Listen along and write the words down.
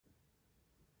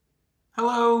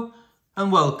Hello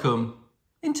and welcome.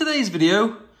 In today's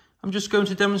video, I'm just going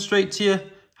to demonstrate to you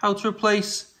how to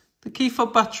replace the key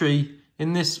fob battery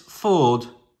in this Ford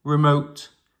remote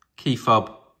key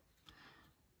fob.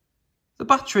 The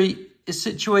battery is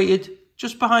situated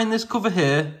just behind this cover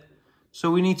here,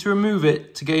 so we need to remove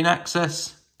it to gain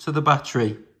access to the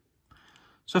battery.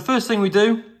 So first thing we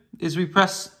do is we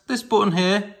press this button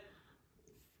here,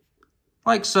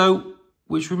 like so,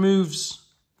 which removes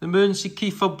the emergency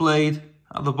key fob blade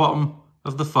at the bottom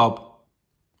of the fob.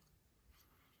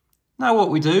 Now what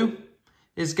we do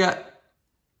is get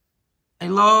a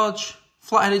large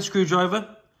flat-headed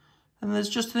screwdriver, and there's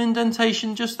just an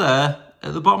indentation just there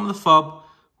at the bottom of the fob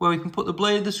where we can put the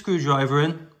blade of the screwdriver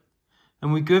in,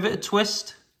 and we give it a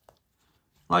twist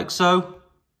like so,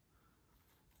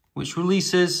 which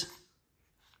releases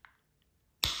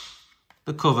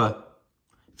the cover.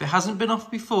 If it hasn't been off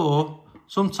before,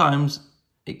 sometimes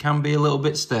it can be a little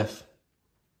bit stiff.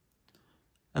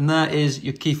 And there is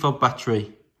your key fob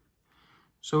battery.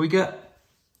 So we get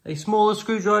a smaller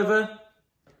screwdriver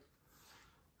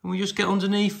and we just get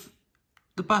underneath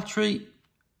the battery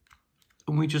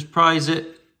and we just prise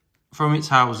it from its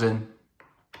housing.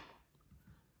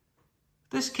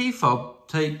 This key fob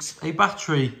takes a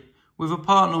battery with a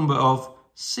part number of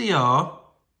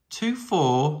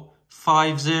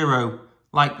CR2450,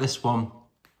 like this one.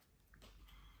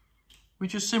 We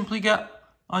just simply get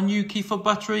our new key fob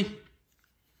battery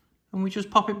and we just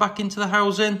pop it back into the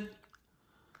housing,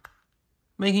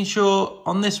 making sure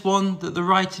on this one that the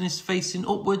writing is facing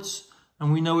upwards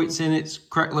and we know it's in its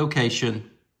correct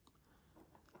location.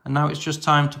 And now it's just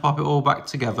time to pop it all back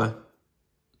together.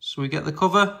 So we get the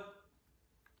cover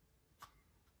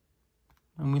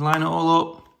and we line it all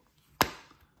up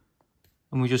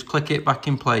and we just click it back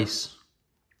in place.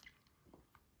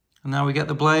 And now we get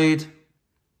the blade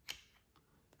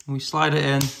and we slide it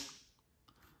in,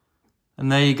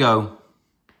 and there you go.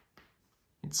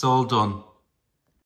 It's all done.